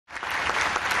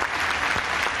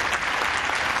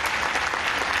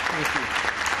Thank you.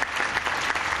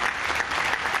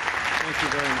 Thank you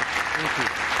very much. Thank you.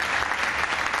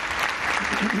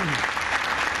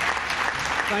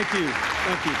 Thank you.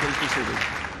 Thank you. Please be seated.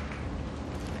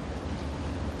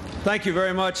 Thank you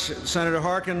very much, Senator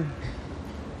Harkin,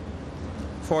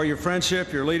 for your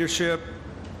friendship, your leadership,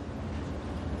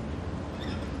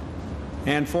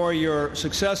 and for your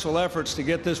successful efforts to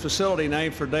get this facility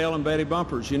named for Dale and Betty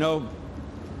Bumpers. You know,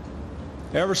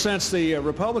 ever since the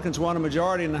Republicans won a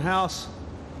majority in the House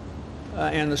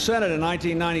and the Senate in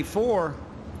 1994,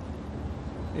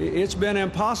 it's been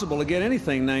impossible to get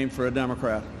anything named for a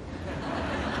Democrat.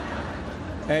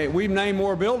 Hey, we've named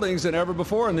more buildings than ever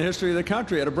before in the history of the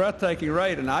country at a breathtaking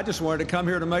rate, and I just wanted to come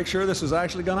here to make sure this is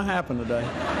actually going to happen today.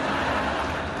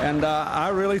 And I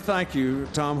really thank you,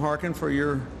 Tom Harkin, for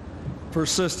your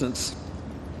persistence.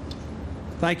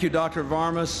 Thank you, Dr.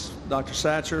 Varmus, Dr.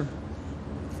 Satcher,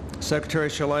 Secretary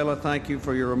Shalala, thank you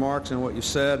for your remarks and what you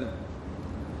said.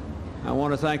 I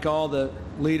want to thank all the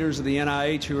leaders of the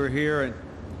NIH who are here and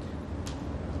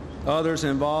others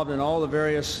involved in all the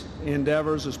various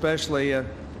endeavors, especially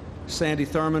Sandy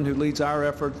Thurman, who leads our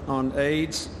effort on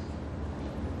AIDS.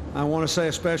 I want to say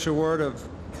a special word of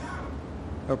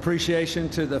appreciation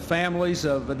to the families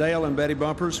of Dale and Betty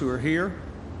Bumpers who are here,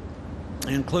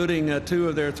 including 2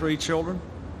 of their 3 children.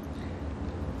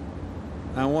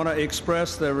 I want to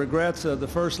express the regrets of the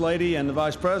First Lady and the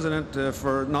Vice President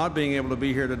for not being able to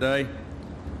be here today,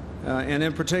 and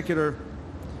in particular,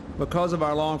 because of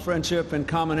our long friendship and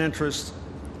common interests,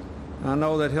 I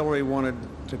know that Hillary wanted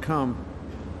to come.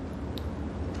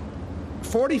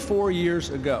 44 years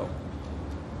ago,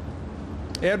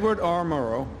 Edward R.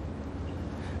 Murrow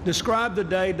described the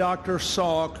day Dr.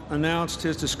 Salk announced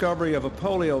his discovery of a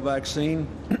polio vaccine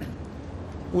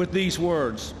with these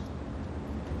words: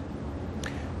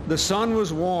 "The sun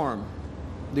was warm,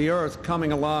 the earth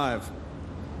coming alive.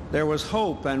 There was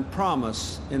hope and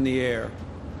promise in the air.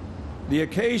 The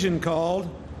occasion called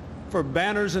for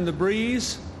banners in the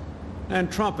breeze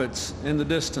and trumpets in the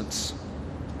distance."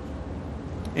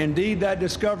 Indeed, that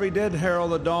discovery did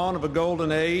herald the dawn of a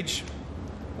golden age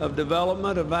of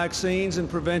development of vaccines and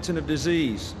prevention of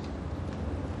disease.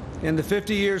 In the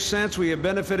 50 years since, we have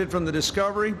benefited from the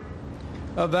discovery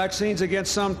of vaccines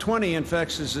against some 20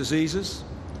 infectious diseases.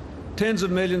 Tens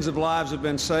of millions of lives have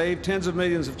been saved. Tens of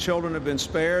millions of children have been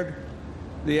spared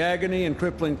the agony and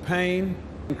crippling pain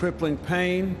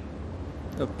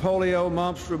of polio,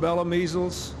 mumps, rubella,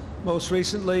 measles, most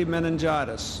recently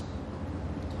meningitis.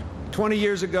 20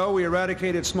 years ago, we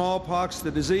eradicated smallpox,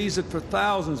 the disease that for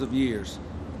thousands of years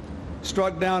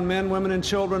struck down men, women, and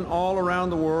children all around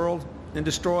the world and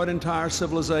destroyed entire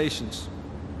civilizations.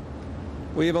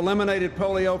 We have eliminated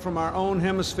polio from our own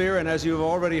hemisphere, and as you have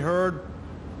already heard,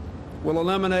 will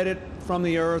eliminate it from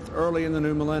the earth early in the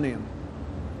new millennium.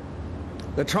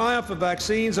 The triumph of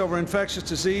vaccines over infectious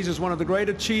disease is one of the great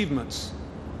achievements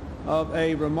of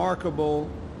a remarkable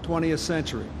 20th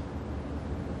century.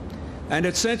 And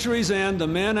at century's end, the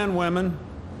men and women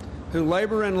who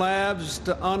labor in labs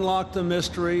to unlock the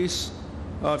mysteries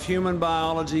of human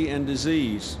biology and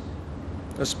disease,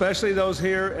 especially those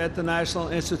here at the National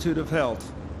Institute of Health,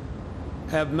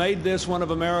 have made this one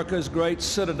of America's great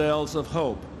citadels of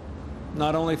hope,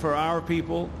 not only for our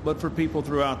people, but for people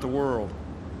throughout the world.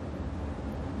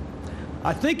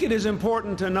 I think it is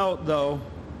important to note, though,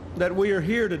 that we are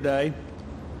here today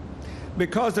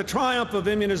because the triumph of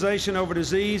immunization over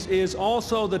disease is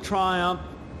also the triumph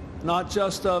not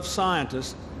just of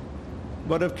scientists,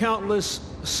 but of countless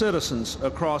citizens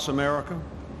across America,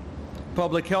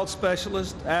 public health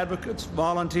specialists, advocates,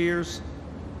 volunteers,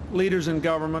 leaders in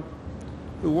government,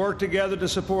 who work together to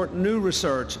support new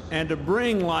research and to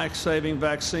bring life-saving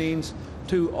vaccines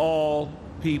to all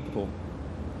people.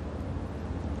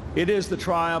 It is the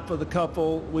triumph of the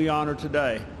couple we honor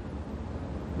today,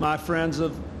 my friends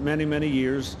of many, many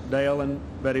years, Dale and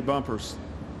Betty Bumpers.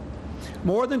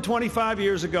 More than 25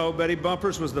 years ago, Betty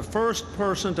Bumpers was the first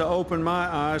person to open my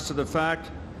eyes to the fact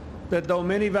that though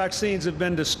many vaccines have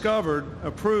been discovered,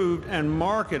 approved, and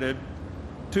marketed,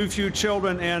 too few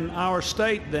children in our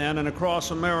state then and across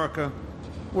America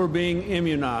were being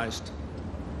immunized.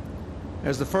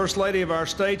 As the First Lady of our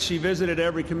state, she visited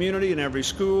every community and every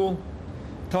school,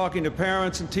 talking to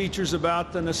parents and teachers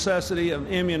about the necessity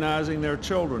of immunizing their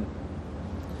children.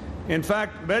 In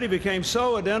fact, Betty became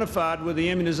so identified with the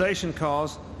immunization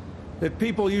cause that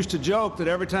people used to joke that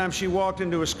every time she walked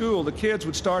into a school, the kids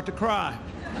would start to cry.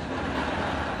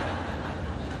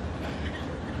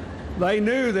 They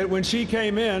knew that when she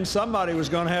came in, somebody was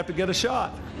going to have to get a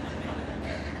shot.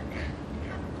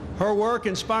 Her work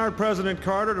inspired President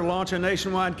Carter to launch a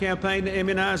nationwide campaign to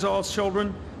immunize all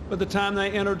children by the time they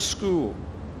entered school.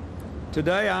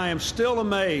 Today, I am still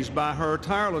amazed by her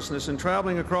tirelessness in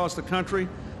traveling across the country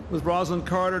with Rosalind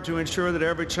Carter to ensure that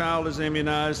every child is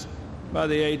immunized by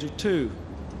the age of 2.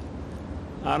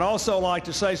 I'd also like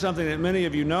to say something that many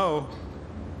of you know.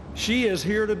 She is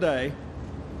here today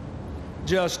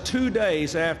just 2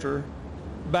 days after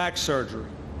back surgery,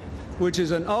 which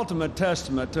is an ultimate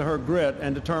testament to her grit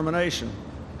and determination.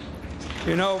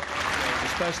 You know,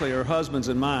 especially her husband's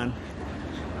and mine.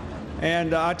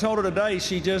 And I told her today,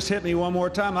 she just hit me one more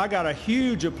time. I got a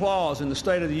huge applause in the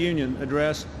State of the Union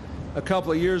address a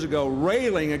couple of years ago,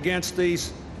 railing against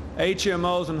these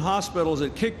HMOs and hospitals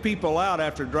that kick people out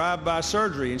after drive-by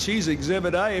surgery. And she's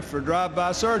Exhibit A for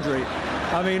drive-by surgery.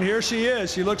 I mean, here she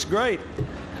is. She looks great.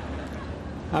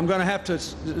 I'm going to have to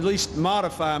at least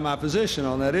modify my position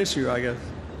on that issue, I guess.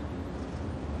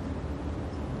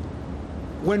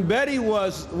 When Betty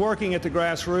was working at the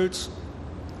grassroots,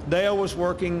 Dale was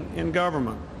working in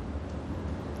government.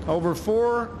 Over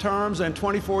 4 terms and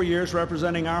 24 years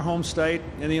representing our home state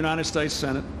in the United States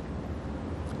Senate,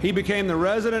 he became the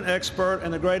resident expert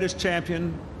and the greatest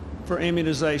champion for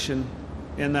immunization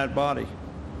in that body.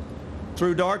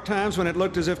 Through dark times when it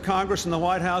looked as if Congress and the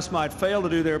White House might fail to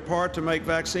do their part to make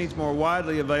vaccines more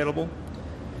widely available,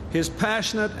 his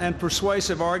passionate and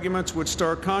persuasive arguments would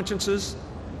stir consciences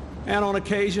and on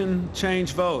occasion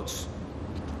change votes.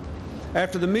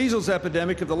 After the measles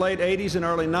epidemic of the late 80s and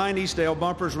early 90s, Dale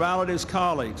Bumpers rallied his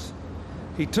colleagues.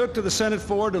 He took to the Senate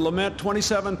floor to lament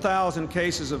 27,000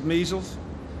 cases of measles,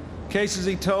 cases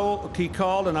he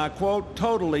called, and I quote,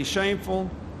 totally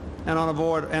shameful and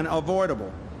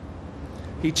unavoidable.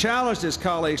 He challenged his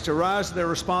colleagues to rise to their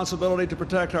responsibility to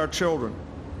protect our children.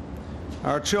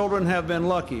 Our children have been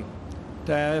lucky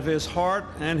to have his heart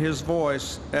and his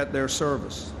voice at their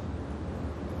service.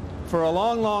 For a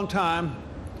long, long time,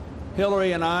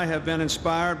 Hillary and I have been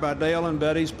inspired by Dale and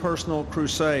Betty's personal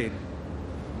crusade.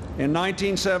 In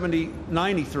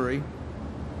 1993,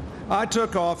 I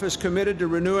took office committed to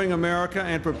renewing America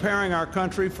and preparing our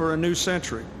country for a new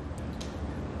century.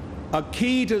 A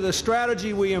key to the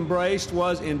strategy we embraced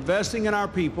was investing in our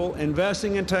people,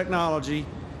 investing in technology,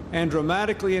 and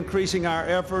dramatically increasing our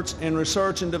efforts in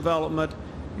research and development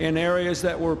in areas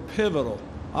that were pivotal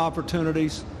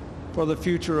opportunities for the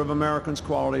future of Americans'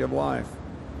 quality of life.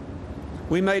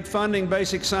 We made funding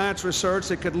basic science research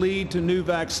that could lead to new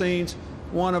vaccines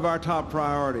one of our top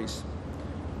priorities.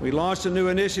 We launched a new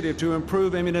initiative to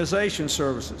improve immunization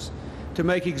services, to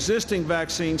make existing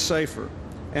vaccines safer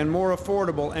and more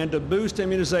affordable, and to boost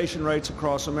immunization rates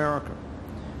across America.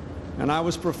 And I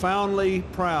was profoundly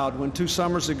proud when 2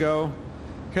 summers ago,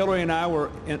 Hillary and I were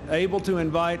able to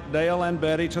invite Dale and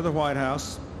Betty to the White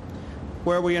House,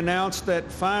 where we announced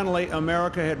that finally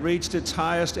America had reached its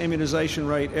highest immunization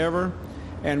rate ever,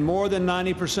 and more than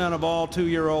 90% of all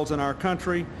 2-year-olds in our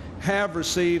country have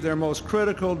received their most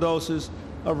critical doses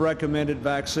of recommended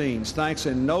vaccines, thanks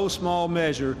in no small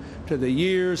measure to the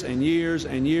years and years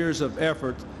and years of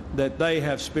effort that they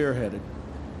have spearheaded.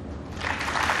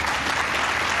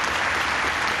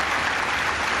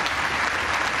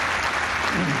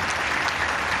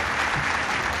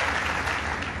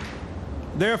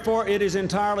 Therefore, it is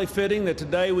entirely fitting that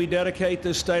today we dedicate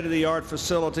this state-of-the-art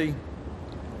facility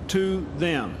to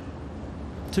them,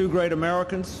 2 great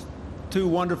Americans, 2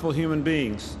 wonderful human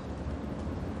beings.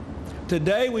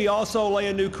 Today, we also lay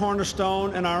a new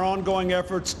cornerstone in our ongoing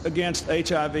efforts against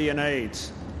HIV and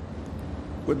AIDS.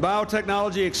 With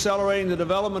biotechnology accelerating the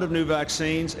development of new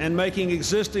vaccines and making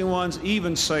existing ones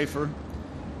even safer,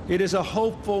 it is a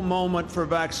hopeful moment for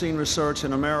vaccine research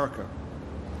in America,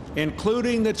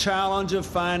 including the challenge of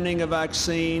finding a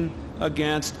vaccine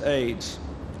against AIDS.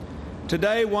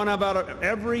 Today, 1 out of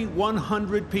every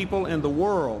 100 people in the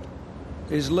world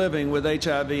is living with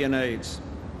HIV and AIDS.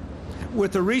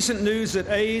 With the recent news that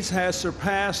AIDS has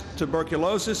surpassed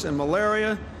tuberculosis and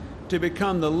malaria to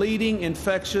become the leading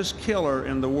infectious killer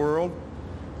in the world,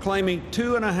 claiming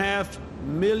 2.5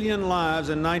 million lives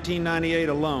in 1998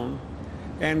 alone,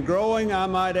 and growing, I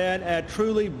might add, at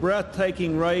truly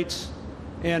breathtaking rates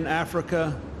in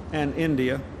Africa and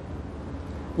India,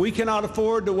 we cannot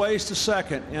afford to waste a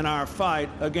second in our fight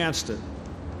against it.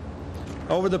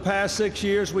 Over the past 6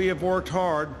 years, we have worked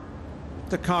hard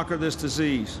to conquer this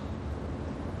disease.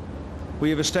 We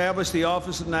have established the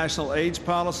Office of National AIDS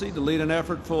Policy to lead an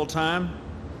effort full-time,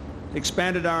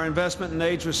 expanded our investment in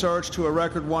AIDS research to a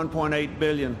record $1.8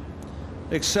 billion,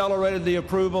 accelerated the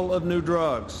approval of new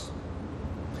drugs.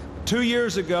 2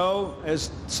 years ago,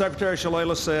 as Secretary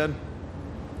Shalala said,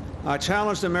 I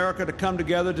challenged America to come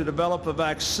together to develop a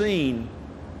vaccine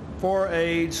for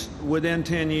AIDS within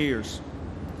 10 years.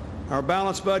 Our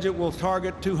balanced budget will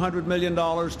target $200 million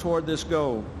toward this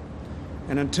goal.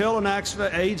 And until an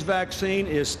AIDS vaccine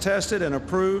is tested and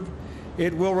approved,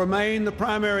 it will remain the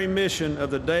primary mission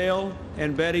of the Dale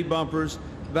and Betty Bumpers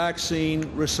Vaccine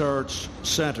Research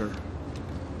Center.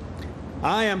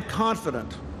 I am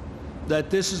confident that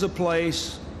this is a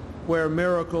place where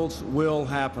miracles will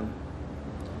happen.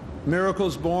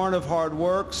 Miracles born of hard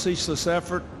work, ceaseless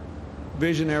effort,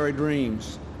 visionary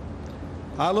dreams.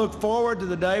 I look forward to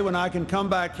the day when I can come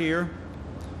back here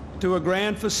to a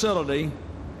grand facility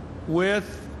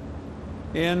with,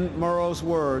 in Murrow's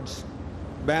words,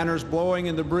 banners blowing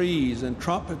in the breeze and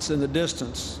trumpets in the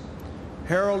distance,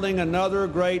 heralding another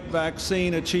great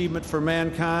vaccine achievement for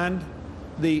mankind,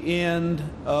 the end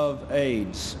of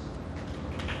AIDS.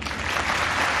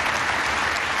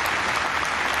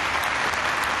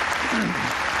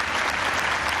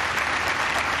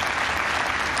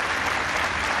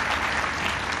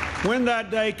 When that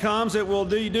day comes, it will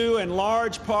be due in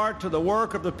large part to the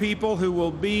work of the people who will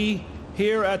be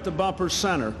here at the Bumpers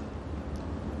Center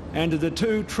and to the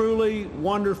two truly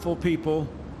wonderful people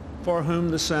for whom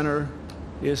the center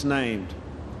is named.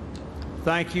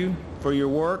 Thank you for your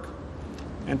work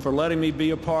and for letting me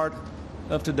be a part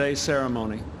of today's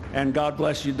ceremony. And God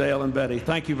bless you, Dale and Betty.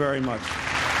 Thank you very much.